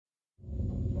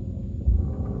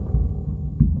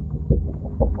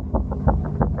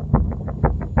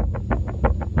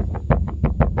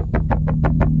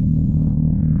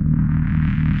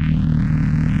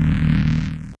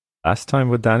Last time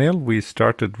with Daniel, we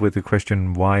started with the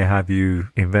question, why have you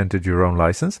invented your own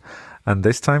license? And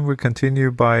this time we continue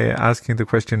by asking the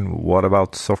question, what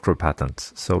about software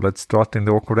patents? So let's start in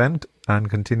the awkward end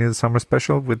and continue the summer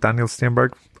special with Daniel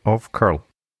Stenberg of curl.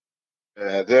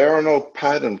 There are no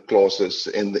patent clauses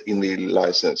in the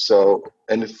license. So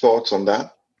any thoughts on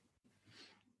that?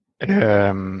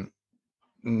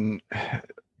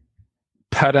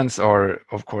 Patents are,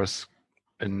 of course,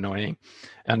 annoying,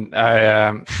 and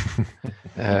I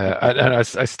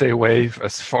stay away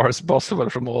as far as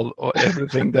possible from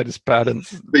everything that is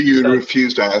patents. But you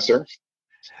refuse to answer.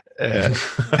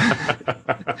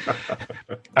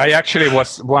 I actually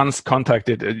was once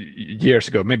contacted years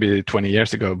ago, maybe 20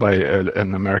 years ago, by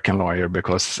an American lawyer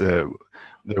because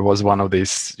there was one of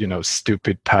these,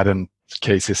 stupid patent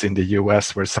cases in the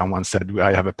US where someone said,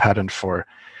 I have a patent for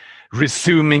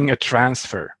resuming a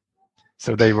transfer.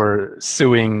 So they were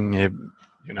suing,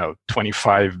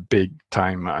 25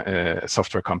 big-time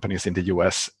software companies in the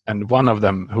US, and one of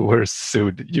them who were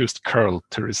sued used curl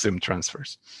to resume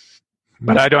transfers.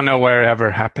 But I don't know wherever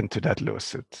happened to that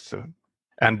lawsuit.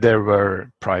 And there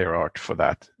were prior art for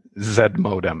that. Z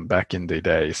modem back in the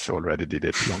days already did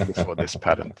it long before this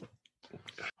patent.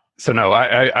 So no,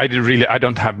 I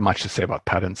don't have much to say about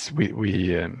patents. We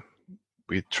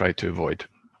try to avoid.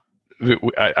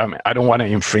 I don't want to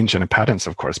infringe any patents,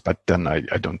 of course, but then I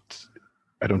don't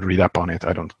read up on it.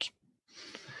 I don't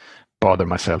bother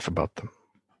myself about them.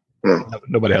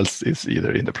 Nobody else is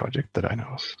either in the project that I know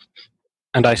of.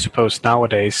 And I suppose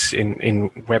nowadays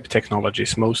in web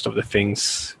technologies, most of the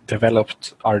things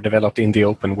are developed in the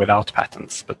open without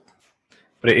patents. But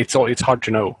it's hard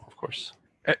to know, of course.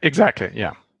 Exactly,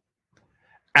 yeah.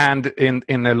 And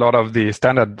in a lot of the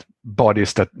standard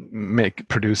bodies that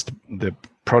produce the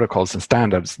protocols and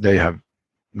standards, they have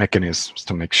mechanisms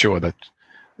to make sure that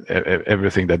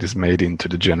everything that is made into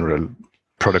the general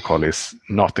protocol is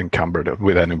not encumbered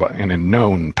with any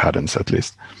known patents, at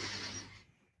least.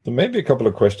 So maybe a couple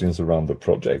of questions around the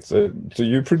project. So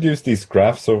you produce these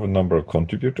graphs over a number of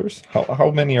contributors.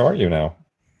 How many are you now?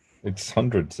 It's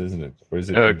hundreds, isn't it? Or is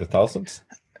it in the thousands?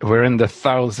 We're in the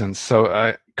thousands.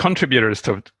 So contributors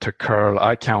to curl,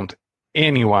 I count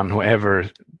anyone who ever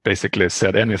basically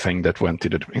said anything that went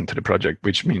into the project,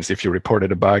 which means if you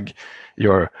reported a bug,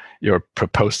 you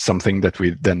proposed something that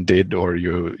we then did, or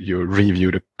you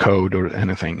reviewed a code or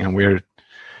anything. And we're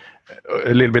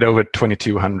a little bit over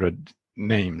 2,200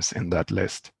 names in that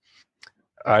list.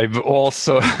 I've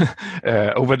also,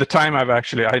 over the time,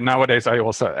 nowadays I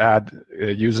also add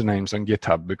usernames on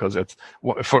GitHub, because it's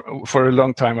for a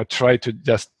long time I tried to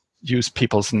just use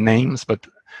people's names, but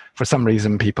for some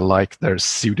reason people like their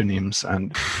pseudonyms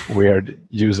and weird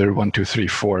user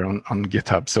 1234 on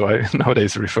GitHub. So I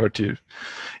nowadays refer to,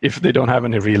 if they don't have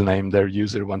any real name, their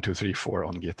user 1234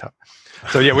 on GitHub.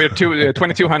 So yeah, we have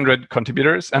 2,200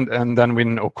 contributors, and then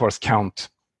we of course count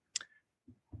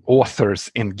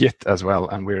authors in Git as well,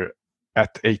 and we're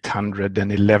at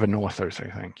 811 authors, I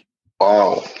think.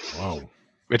 Wow.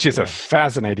 Which is a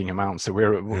fascinating amount. So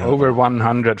we're over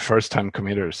 100 first-time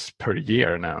committers per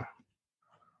year now.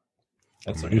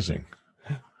 That's amazing.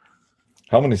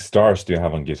 How many stars do you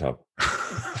have on GitHub?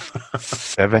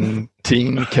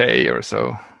 17K or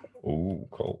so. Oh,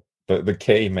 cool. The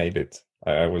K made it.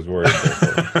 I was worried.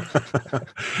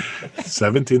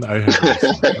 17, I have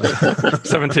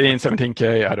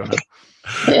 17K, I don't know.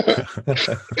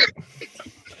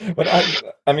 But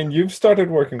I mean, you've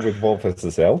started working with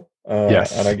wolfssl.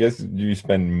 Yes. And I guess you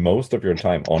spend most of your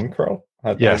time on curl.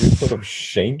 Have you sort of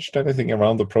changed anything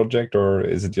around the project, or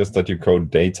is it just that you code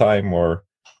daytime, or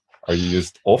are you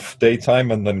just off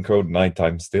daytime and then code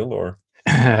nighttime still, or?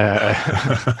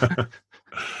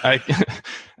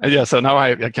 So now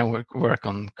I can work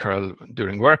on curl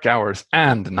during work hours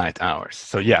and night hours.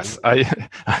 So yes, I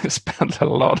spend a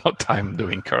lot of time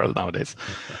doing curl nowadays.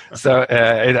 So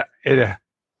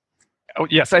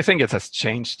yes, I think it has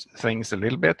changed things a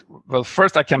little bit. Well,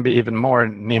 first I can be even more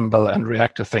nimble and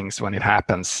react to things when it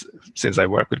happens, since I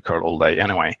work with curl all day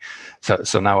anyway.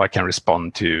 So now I can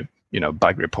respond to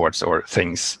bug reports or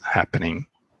things happening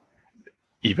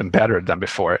even better than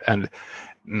before. And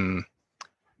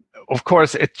of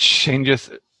course, it changes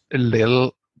a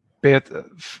little bit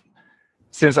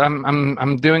since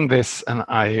I'm doing this, and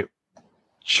I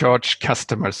charge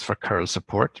customers for curl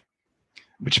support,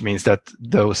 which means that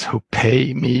those who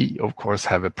pay me, of course,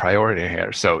 have a priority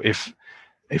here. So if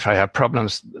I have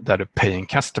problems that a paying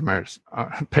customer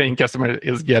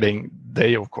is getting,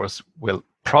 they of course will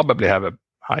probably have a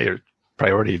higher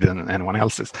priority than anyone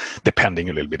else's, depending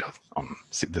a little bit on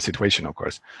the situation, of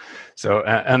course. So,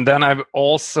 and then I'm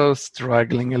also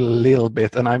struggling a little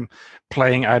bit, and I'm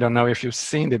playing, I don't know if you've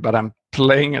seen it, but I'm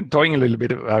playing and doing a little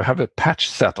bit. I have a patch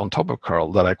set on top of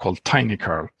curl that I call Tiny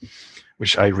Curl,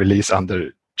 which I release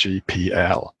under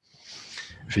GPL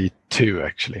v2,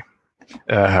 actually.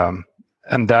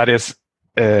 And that is,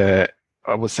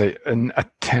 I would say, an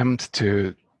attempt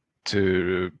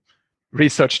to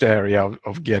research the area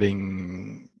of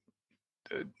getting,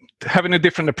 having a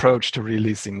different approach to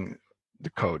releasing the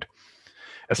code,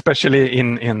 especially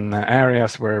in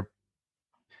areas where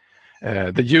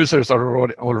the users are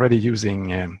already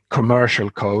using commercial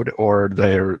code, or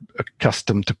they're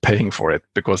accustomed to paying for it,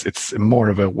 because it's more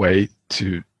of a way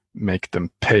to make them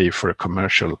pay for a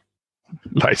commercial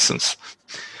license,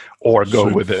 or go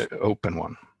with the open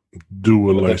one.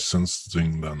 Dual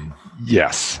licensing then.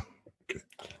 Yes. Okay.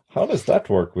 How does that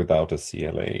work without a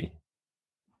CLA?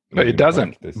 But it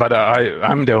doesn't. But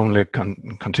I'm the only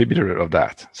contributor of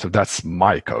that, so that's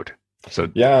my code. So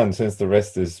yeah, and since the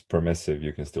rest is permissive,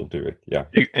 you can still do it. Yeah.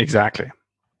 Exactly.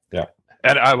 Yeah.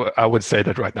 And I would say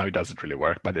that right now it doesn't really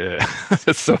work, but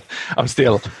so I'm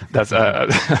still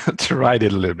tried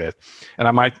it a little bit, and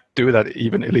I might do that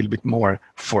even a little bit more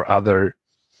for other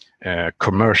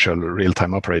commercial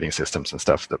real-time operating systems and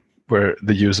stuff where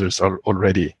the users are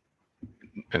already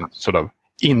sort of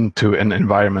into an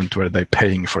environment where they're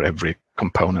paying for every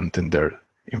component in their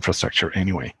infrastructure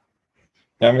anyway.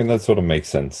 I mean, that sort of makes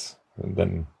sense. And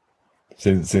then,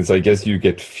 since I guess you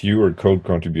get fewer code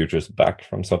contributors back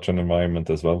from such an environment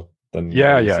as well. Then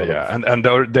yeah. And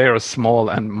they are small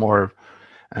and more.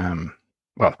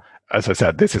 Well, as I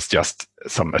said, this is just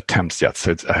some attempts yet,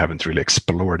 so I haven't really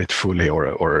explored it fully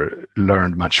or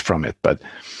learned much from it. But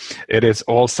it is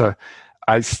also,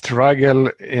 I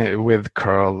struggle with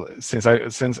curl since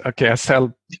I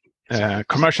sell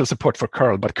commercial support for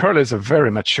curl, but curl is a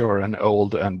very mature and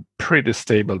old and pretty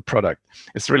stable product.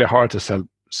 It's really hard to sell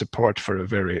support for a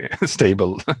very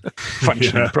stable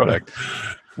functioning product.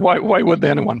 Why would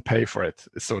anyone pay for it?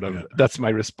 Sort of. That's my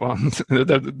response.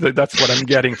 That's what I'm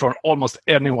getting from almost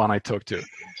anyone I talk to.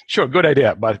 Sure, good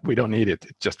idea, but we don't need it.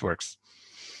 It just works.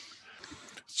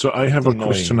 So I have a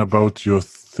question about your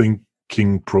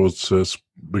thinking process,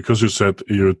 because you said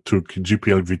you took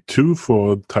GPL v2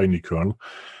 for Tiny Curl.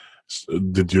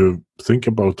 Did you think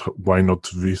about why not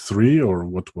v3, or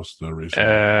what was the reason?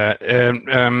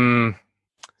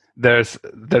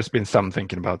 There's been some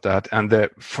thinking about that, and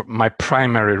my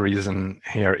primary reason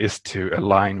here is to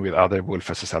align with other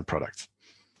wolfssl products.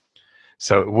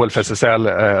 So wolfssl,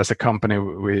 as a company,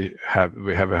 we have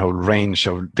a whole range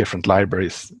of different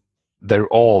libraries. They're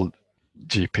all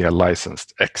GPL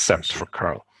licensed except for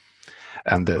curl,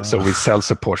 and so we sell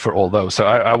support for all those. So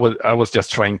I was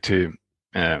just trying to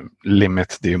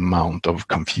limit the amount of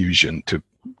confusion to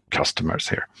customers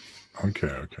here.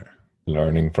 Okay.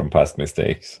 Learning from past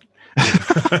mistakes.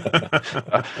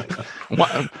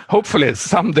 Hopefully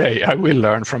someday I will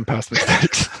learn from past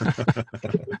mistakes.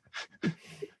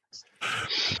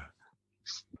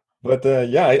 But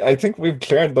I think we've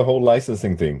cleared the whole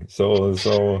licensing thing. So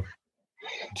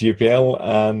GPL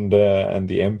and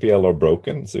the MPL are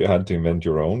broken, so you had to invent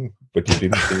your own. But you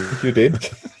didn't think you did.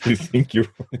 You think you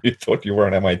thought you were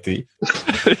an MIT.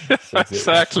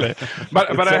 Exactly.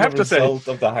 But I have to say, result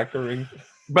of the hackering.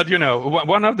 But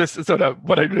one of this sort of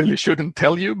what I really shouldn't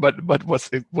tell you, but what's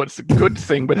a good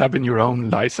thing with having your own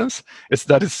license is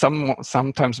that it's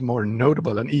sometimes more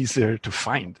notable and easier to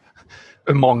find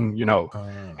among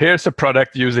here's a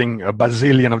product using a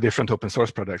bazillion of different open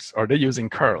source products. Are they using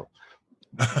curl?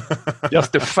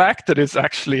 Just the fact that it's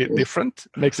actually different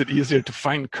makes it easier to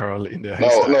find curl in the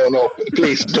haystack. No,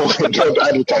 please don't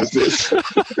advertise this.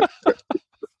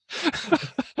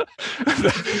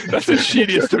 That's the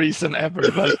shittiest reason ever,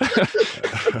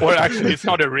 or actually it's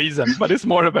not a reason, but it's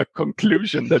more of a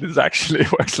conclusion that it actually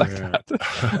works like that.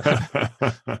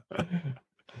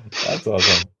 That's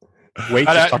awesome. Way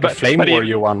to start a flame war,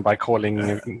 Johan, by calling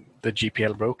the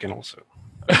GPL broken also.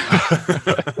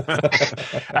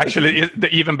 Actually, the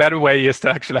even better way is to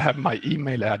actually have my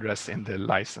email address in the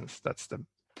license. That's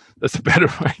a better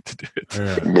way to do it.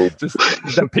 Yeah.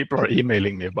 Then people are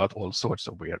emailing me about all sorts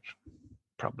of weird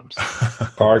problems.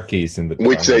 Car keys in the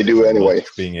which they do anyway.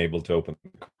 Being able to open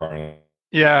the car.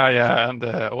 Yeah, and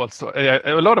also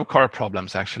a lot of car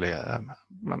problems actually.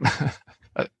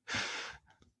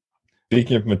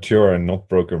 Speaking of mature and not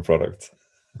broken products,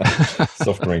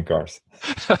 software in cars.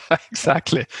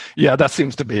 Exactly. Yeah, that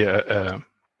seems to be a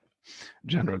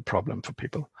general problem for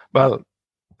people. Well,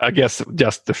 I guess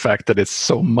just the fact that it's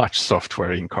so much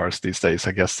software in cars these days,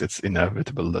 I guess it's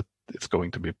inevitable that it's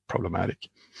going to be problematic.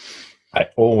 I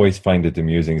always find it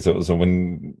amusing. So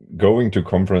when going to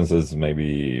conferences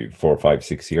maybe 4, 5,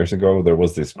 6 years ago, there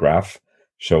was this graph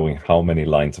showing how many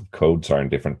lines of codes are in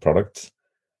different products.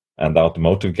 And the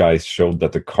automotive guys showed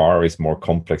that the car is more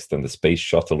complex than the space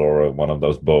shuttle or one of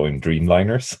those Boeing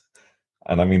Dreamliners.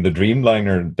 And I mean, the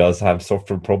Dreamliner does have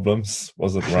software problems.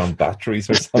 Was it around batteries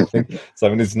or something? So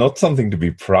I mean, it's not something to be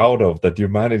proud of that you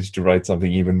managed to write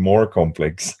something even more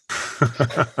complex.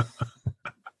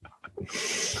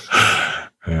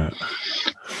 Yeah.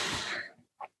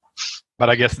 But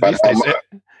I guess these days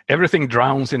everything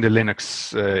drowns in the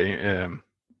Linux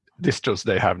distros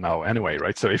they have now anyway,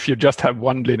 right? So if you just have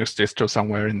one Linux distro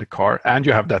somewhere in the car and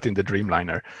you have that in the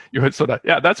Dreamliner, you heard so that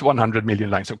that's 100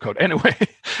 million lines of code anyway.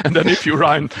 And then if you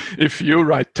write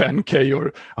 10K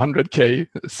or 100K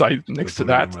side next to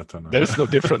that, there's no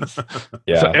difference.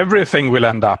 So everything will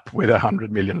end up with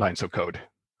 100 million lines of code.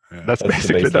 Yeah. That's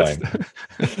basically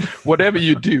whatever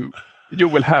you do, you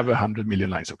will have 100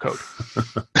 million lines of code,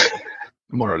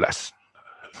 more or less.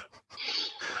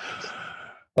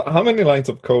 How many lines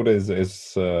of code is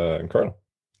in kernel?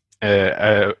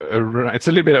 It's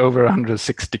a little bit over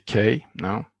 160K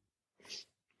now.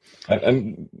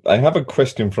 And I have a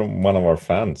question from one of our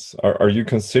fans. Are you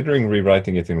considering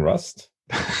rewriting it in Rust?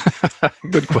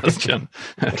 Good question.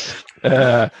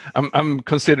 I'm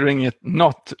considering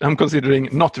not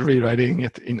rewriting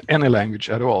it in any language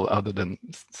at all other than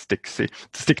stick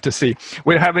to C.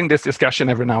 We're having this discussion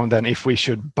every now and then if we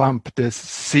should bump this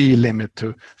C limit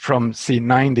from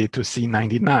C90 to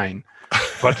C99.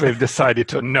 But we've decided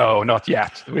to no, not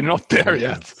yet. We're not there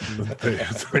yet.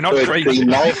 We're not crazy.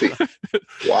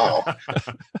 Wow.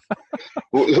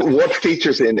 What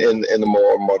features in the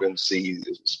more modern C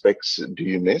specs do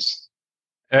you miss?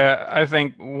 I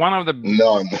think one of the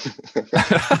none.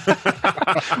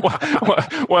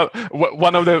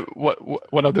 one of the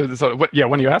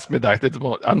when you ask me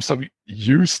that, I'm so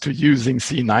used to using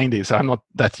C90, so I'm not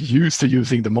that used to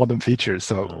using the modern features.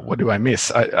 So what do I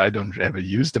miss? I don't ever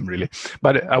use them really.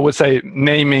 But I would say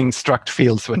naming struct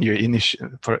fields when you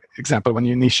for example, when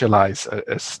you initialize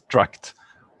a struct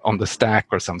on the stack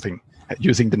or something,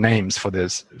 using the names for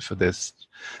this,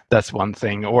 that's one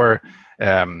thing. Or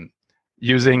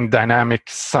using dynamic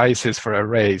sizes for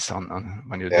arrays on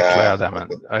when you declare them.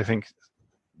 And I think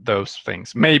those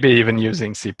things, maybe even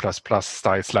using C++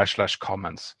 style /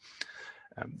 comments.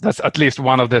 That's at least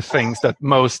one of the things that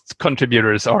most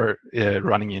contributors are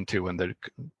running into when they're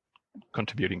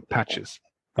contributing patches.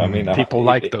 I mean, people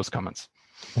like those comments.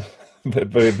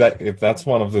 But if that's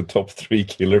one of the top 3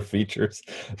 killer features,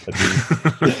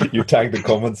 that you tag the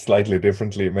comments slightly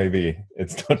differently, maybe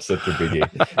it's not such a biggie.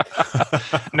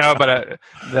 No, but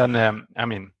then I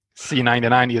mean,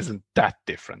 C99 isn't that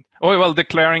different. Oh well,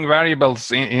 declaring variables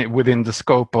within the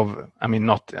scope of, I mean,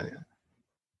 not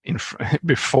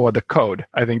before the code.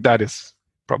 I think that is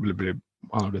probably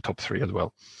one of the top 3 as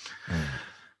well.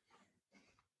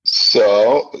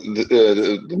 So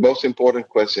the most important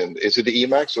question, is it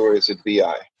Emacs or is it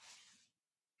VI?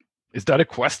 Is that a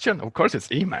question? Of course it's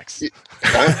Emacs.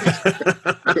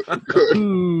 Good.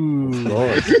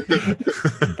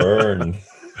 Burn.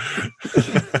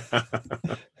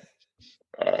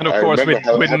 And of course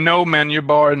with no menu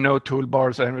bar, no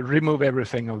toolbars, and remove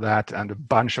everything of that and a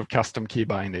bunch of custom key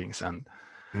bindings. And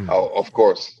oh, of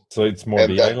course. So it's more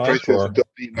VI-like? The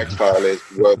Emacs file is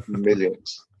worth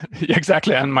millions.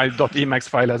 Exactly, and my .emacs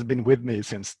file has been with me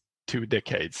since 2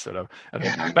 decades, sort of.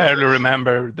 I barely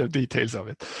remember the details of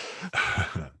it.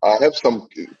 I have some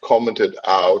commented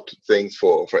out things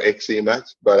for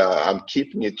Emacs, but I'm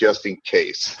keeping it just in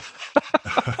case.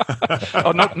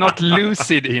 Oh, not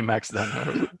Lucid Emacs then.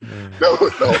 No.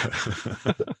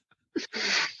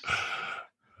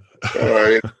 All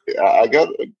right. I got.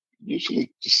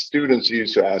 Usually students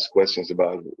used to ask questions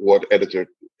about what editor,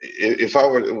 if I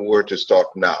were to start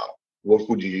now, what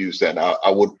would you use then?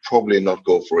 I would probably not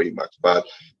go for Emacs, but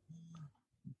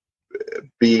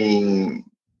being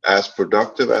as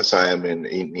productive as I am in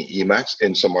Emacs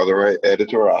in some other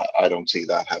editor, I don't see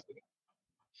that happening.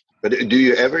 But do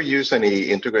you ever use any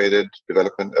integrated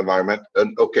development environment?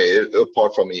 Okay,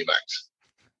 apart from Emacs.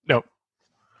 No,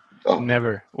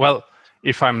 never. Well,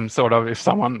 if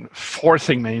someone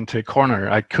forcing me into a corner,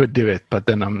 I could do it, but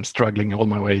then I'm struggling all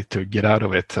my way to get out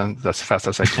of it and as fast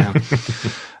as I can.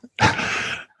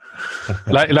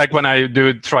 like when I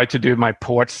try to do my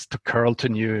ports to curl to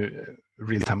new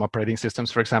real-time operating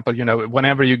systems, for example,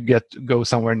 whenever you go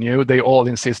somewhere new, they all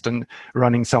insist on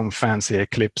running some fancy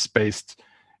Eclipse-based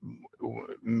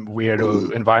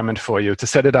weirdo environment for you to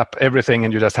set it up everything,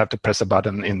 and you just have to press a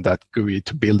button in that GUI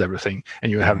to build everything,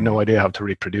 and you have no idea how to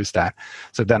reproduce that.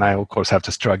 So then I of course have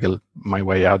to struggle my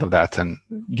way out of that and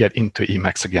get into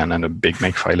Emacs again and a big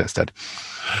makefile instead.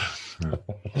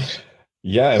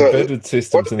 Yeah, embedded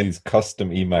systems and these custom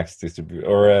Emacs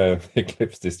or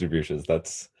Eclipse distributions.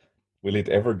 Will it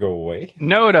ever go away?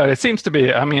 No, it seems to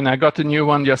be. I mean, I got a new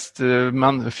one just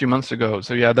a few months ago.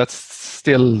 So yeah, that's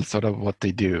still sort of what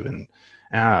they do. And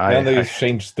they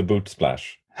changed the boot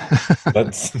splash.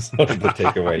 That's sort of the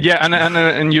takeaway. Yeah,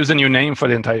 and use a new name for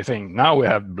the entire thing. Now we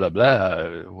have blah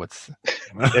blah.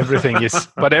 Everything is,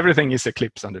 but everything is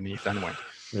Eclipse underneath anyway.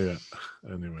 Yeah.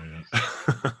 Anyway.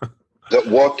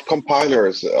 What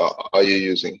compilers are you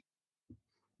using?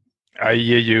 I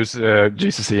use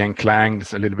GCC and Clang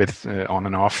a little bit on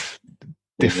and off,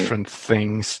 different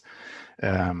things.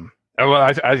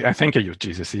 I think I use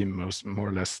GCC more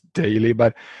or less daily,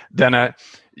 but then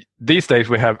these days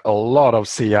we have a lot of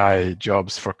CI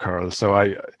jobs for curl, so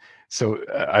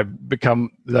I've become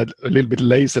a little bit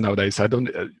lazy nowadays. I don't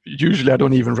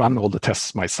even run all the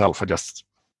tests myself. I just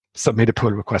submit a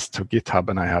pull request to GitHub,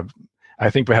 and I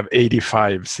think we have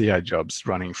 85 CI jobs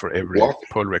running for every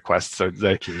pull request. So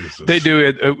they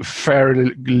do a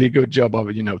fairly good job of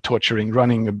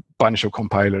running a bunch of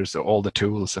compilers, all the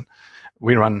tools, and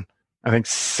we run I think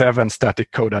 7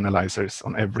 static code analyzers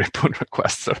on every pull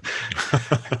request. So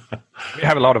we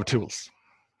have a lot of tools.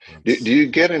 Do you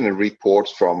get any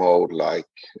reports from old like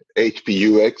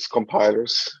HPUX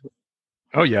compilers?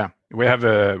 Oh yeah, we have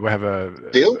a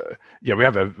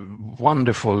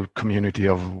wonderful community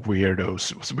of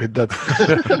weirdos with that.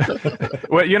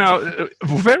 Well,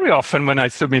 very often when I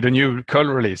submit a new curl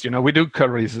release, we do curl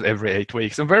releases every 8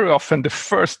 weeks, and very often the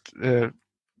first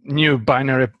new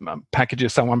binary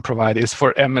packages someone provides is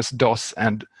for MS-DOS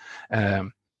and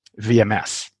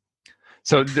VMS.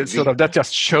 So that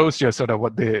just shows you sort of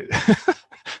what they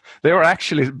are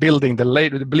actually building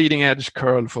the bleeding edge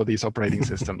curl for these operating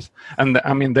systems. And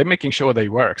I mean, they're making sure they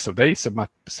work. So they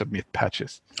submit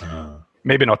patches.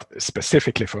 Maybe not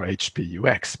specifically for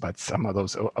HPUX, but some of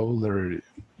those older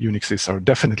Unixes are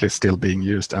definitely still being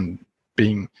used, and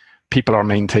people are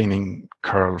maintaining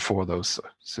curl for those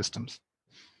systems.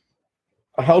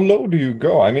 How low do you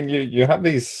go? I mean, you have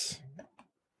these...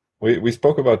 We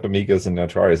spoke about Amigas and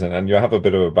Ataris, and you have a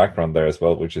bit of a background there as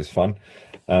well, which is fun.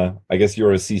 I guess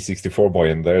you're a C64 boy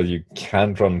in there. You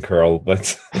can't run curl,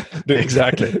 but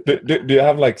exactly. Do you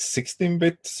have like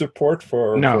 16-bit support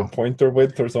for pointer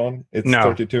width or so on? It's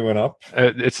 32 and up?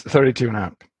 It's 32 and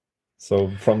up.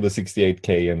 So from the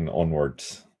 68K and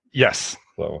onwards? Yes.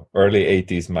 So early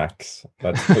 80s Macs.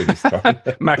 That's pretty strong.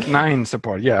 Mac 9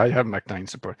 support. Yeah, I have Mac 9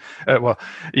 support. Well,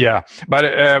 yeah.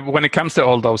 But when it comes to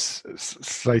all those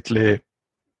slightly,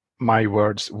 my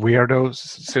words, weirdo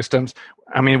systems,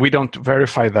 I mean, we don't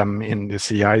verify them in the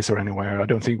CIs or anywhere. I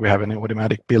don't think we have any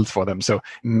automatic build for them. So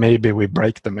maybe we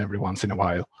break them every once in a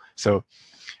while. So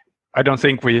I don't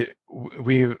think we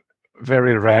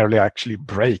very rarely actually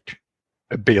break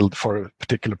a build for a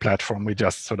particular platform. We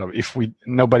just sort of,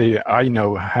 nobody I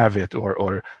know have it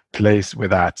or plays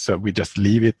with that, so we just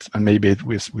leave it, and maybe it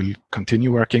will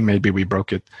continue working. Maybe we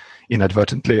broke it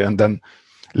inadvertently, and then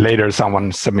later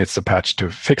someone submits a patch to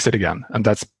fix it again. And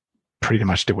that's pretty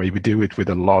much the way we do it with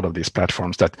a lot of these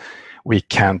platforms that we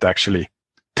can't actually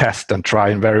test and try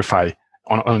and verify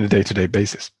on a day-to-day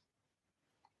basis.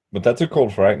 But that's a call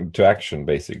to action,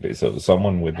 basically. So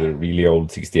someone with a really old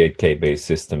 68K based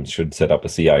system should set up a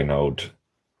CI node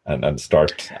and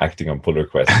start acting on pull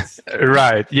requests.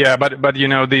 Right. Yeah. But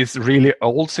these really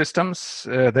old systems,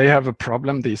 they have a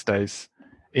problem these days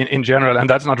in general, and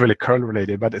that's not really curl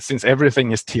related. But since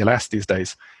everything is TLS these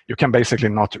days, you can basically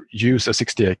not use a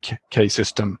 68K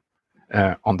system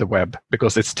on the web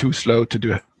because it's too slow to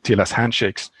do TLS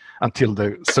handshakes until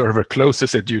the server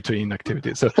closes it due to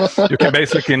inactivity. So you can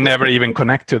basically never even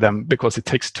connect to them because it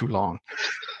takes too long.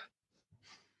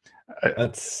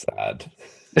 That's sad.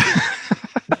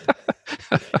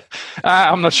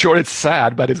 I'm not sure it's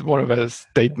sad, but it's more of a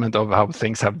statement of how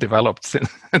things have developed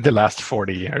in the last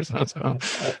 40 years. So.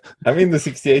 I mean, the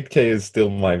 68K is still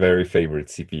my very favorite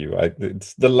CPU.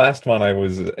 It's the last one I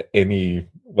was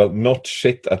not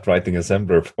shit at writing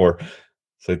assembler for.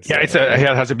 So it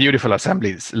has a beautiful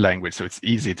assembly language, so it's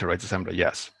easy to write assembler,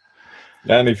 yes.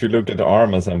 And if you look at the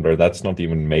ARM assembler, that's not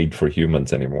even made for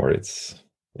humans anymore.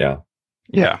 Yeah,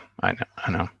 I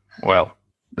know. Well,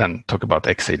 then talk about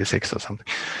x86 or something.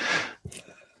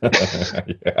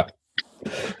 Yeah.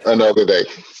 Another day.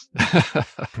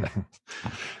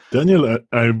 Daniel,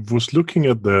 I was looking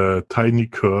at the tiny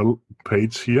curl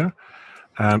page here,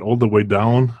 and all the way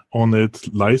down on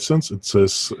it license, it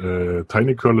says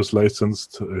TinyCurl is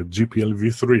licensed GPL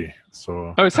v3.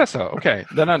 So Oh, it says so. Okay,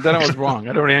 then I was wrong.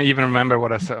 I don't even remember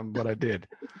what I did.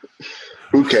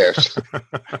 Who cares?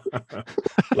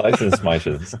 License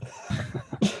missions.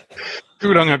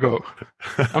 Too long ago.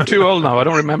 I'm too old now. I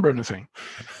don't remember anything.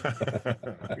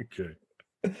 Okay.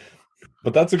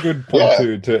 But that's a good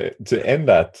point to end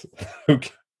at. Who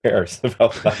cares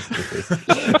about licenses?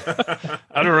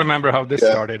 I don't remember how this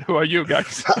started. Who are you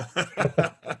guys?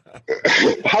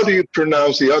 How do you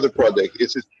pronounce the other project?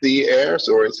 Is it the airs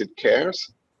or is it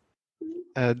cares?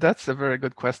 That's a very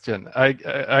good question.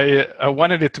 I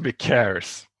wanted it to be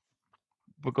cares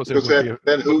because it would be,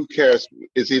 then who cares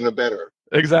is even better.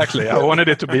 Exactly. I wanted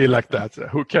it to be like that.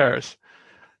 Who cares?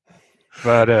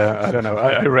 But I don't know.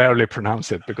 I rarely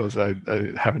pronounce it because I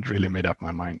haven't really made up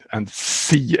my mind. And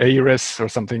C-Ares or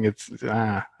something, it's,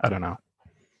 I don't know.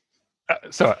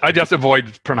 So I just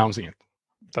avoid pronouncing it.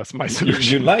 That's my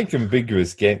solution. You like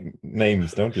ambiguous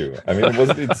names, don't you? I mean,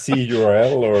 wasn't it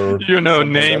CURL or...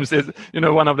 names is,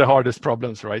 one of the hardest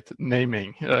problems, right?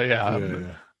 Naming. That's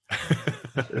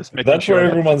where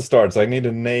everyone starts. I need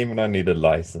a name and I need a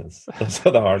license. Those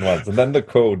are the hard ones. And then the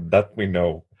code, that we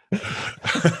know.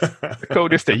 The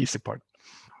code is the easy part.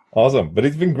 Awesome. But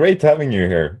it's been great having you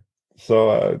here.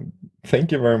 So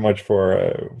thank you very much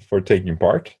for taking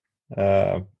part.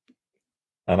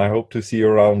 And I hope to see you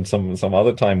around some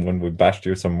other time when we bashed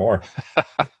you some more.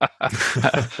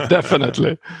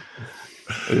 Definitely.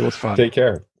 It was fun. Take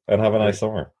care and have a nice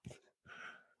summer.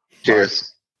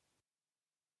 Cheers.